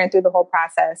transparent through the whole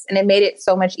process and it made it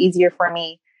so much easier for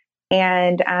me.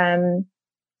 And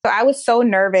so I was so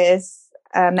nervous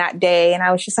that day. And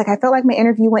I was just like, I felt like my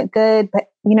interview went good, but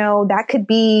you know, that could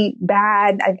be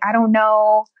bad. I don't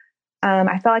know.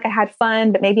 I felt like I had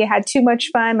fun, but maybe I had too much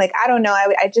fun. Like, I don't know.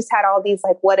 I just had all these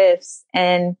like what ifs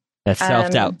and that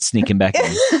self-doubt sneaking back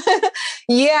in.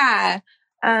 Yeah.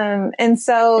 And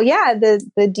so, yeah,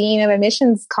 the dean of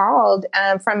admissions called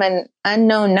from an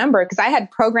unknown number because I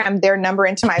had programmed their number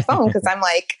into my phone because I'm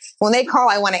like, when they call,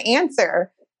 I want to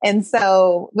answer. And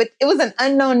so, but it was an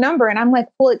unknown number. And I'm like,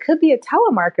 well, it could be a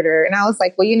telemarketer. And I was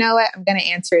like, well, you know what? I'm going to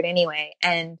answer it anyway.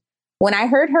 And when I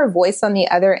heard her voice on the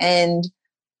other end,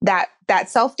 that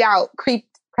self-doubt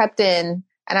crept in.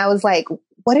 And I was like,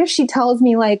 what if she tells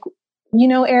me like, you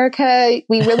know, Erica,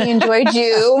 we really enjoyed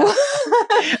you.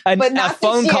 But not a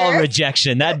phone call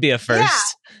rejection. That'd be a first.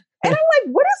 Yeah. And I'm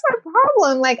like, what is my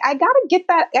problem? Like, I got to get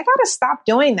that. I got to stop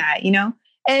doing that, you know?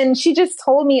 And she just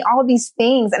told me all these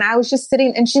things. And I was just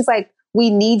sitting and she's like,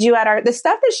 we need you at the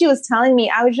stuff that she was telling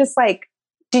me. I was just like,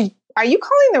 are you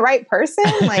calling the right person?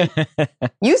 Like,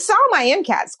 you saw my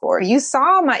MCAT score. You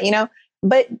saw my, you know,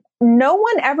 but no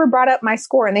one ever brought up my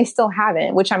score and they still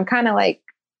haven't, which I'm kind of like,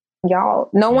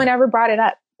 y'all, no one ever brought it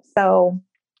up. So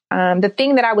the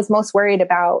thing that I was most worried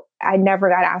about, I never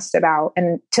got asked about.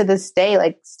 And to this day,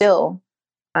 like still,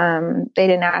 they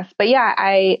didn't ask. But yeah,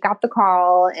 I got the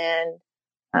call and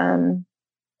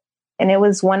it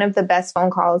was one of the best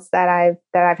phone calls that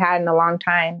I've had in a long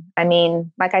time. I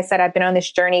mean, like I said, I've been on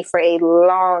this journey for a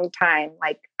long time.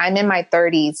 Like I'm in my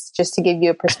 30s, just to give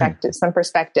you some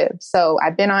perspective. So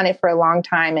I've been on it for a long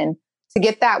time. And to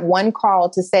get that one call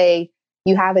to say,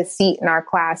 you have a seat in our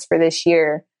class for this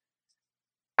year,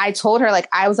 I told her, like,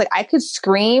 I was like, I could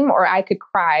scream or I could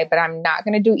cry, but I'm not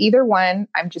going to do either one.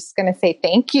 I'm just going to say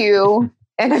thank you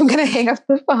and I'm going to hang up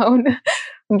the phone.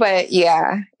 But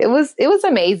yeah, it was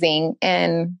amazing.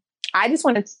 And I just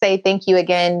wanted to say thank you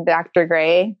again, Dr.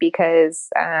 Gray, because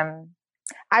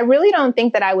I really don't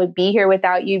think that I would be here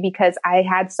without you, because I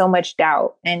had so much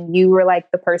doubt and you were like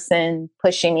the person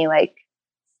pushing me, like,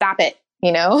 stop it,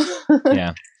 you know?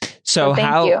 Yeah. So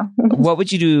thank you. What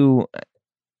would you do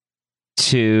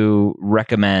to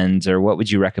recommend, or what would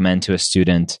you recommend to a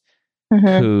student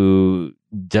who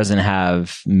doesn't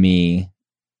have me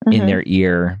in their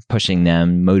ear, pushing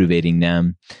them, motivating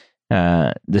them,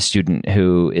 the student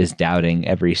who is doubting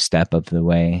every step of the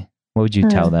way? What would you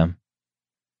tell them?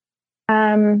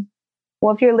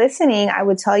 Well, if you're listening, I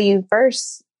would tell you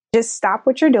first, just stop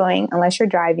what you're doing, unless you're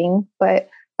driving, but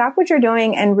stop what you're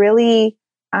doing and really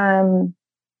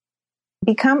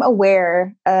become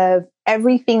aware of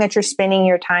everything that you're spending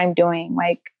your time doing.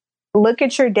 Like, look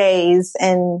at your days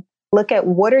and look at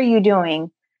what are you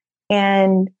doing,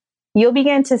 and you'll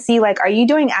begin to see, like, are you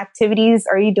doing activities?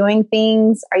 Are you doing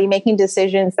things? Are you making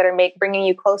decisions that are bringing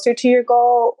you closer to your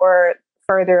goal or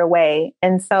further away?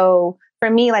 And so for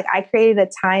me, like, I created a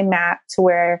time map to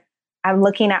where I'm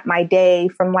looking at my day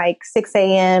from like 6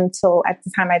 a.m. till at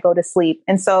the time I go to sleep.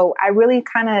 And so I really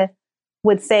kind of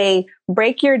would say,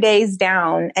 break your days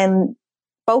down and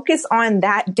focus on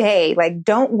that day. Like,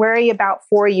 don't worry about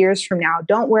 4 years from now.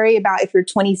 Don't worry about if you're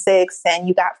 26 and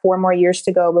you got 4 more years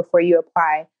to go before you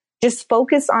apply. Just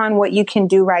focus on what you can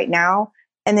do right now.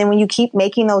 And then when you keep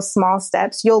making those small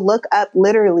steps, you'll look up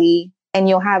literally and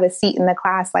you'll have a seat in the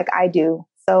class like I do.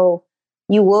 So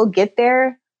you will get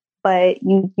there, but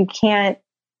you can't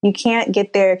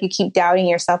get there if you keep doubting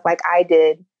yourself like I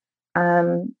did.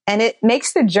 And it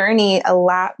makes the journey a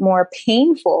lot more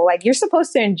painful. Like, you're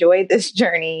supposed to enjoy this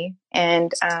journey.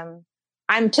 And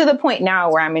I'm to the point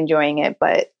now where I'm enjoying it,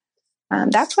 but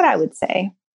that's what I would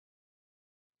say.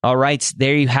 All right,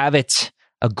 there you have it.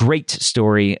 A great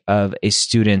story of a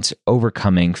student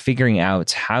overcoming, figuring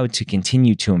out how to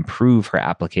continue to improve her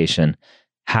application,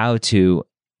 how to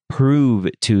prove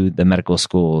to the medical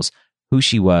schools who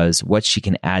she was, what she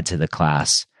can add to the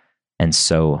class, and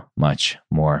so much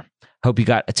more. Hope you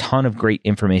got a ton of great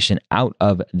information out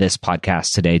of this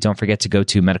podcast today. Don't forget to go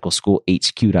to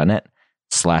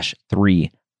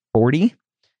medicalschoolhq.net/340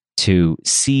 to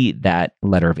see that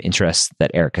letter of interest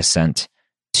that Erica sent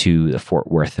to the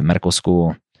Fort Worth Medical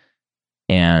School.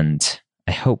 And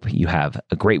I hope you have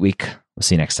a great week. We'll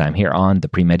see you next time here on the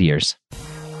Pre-Med Years.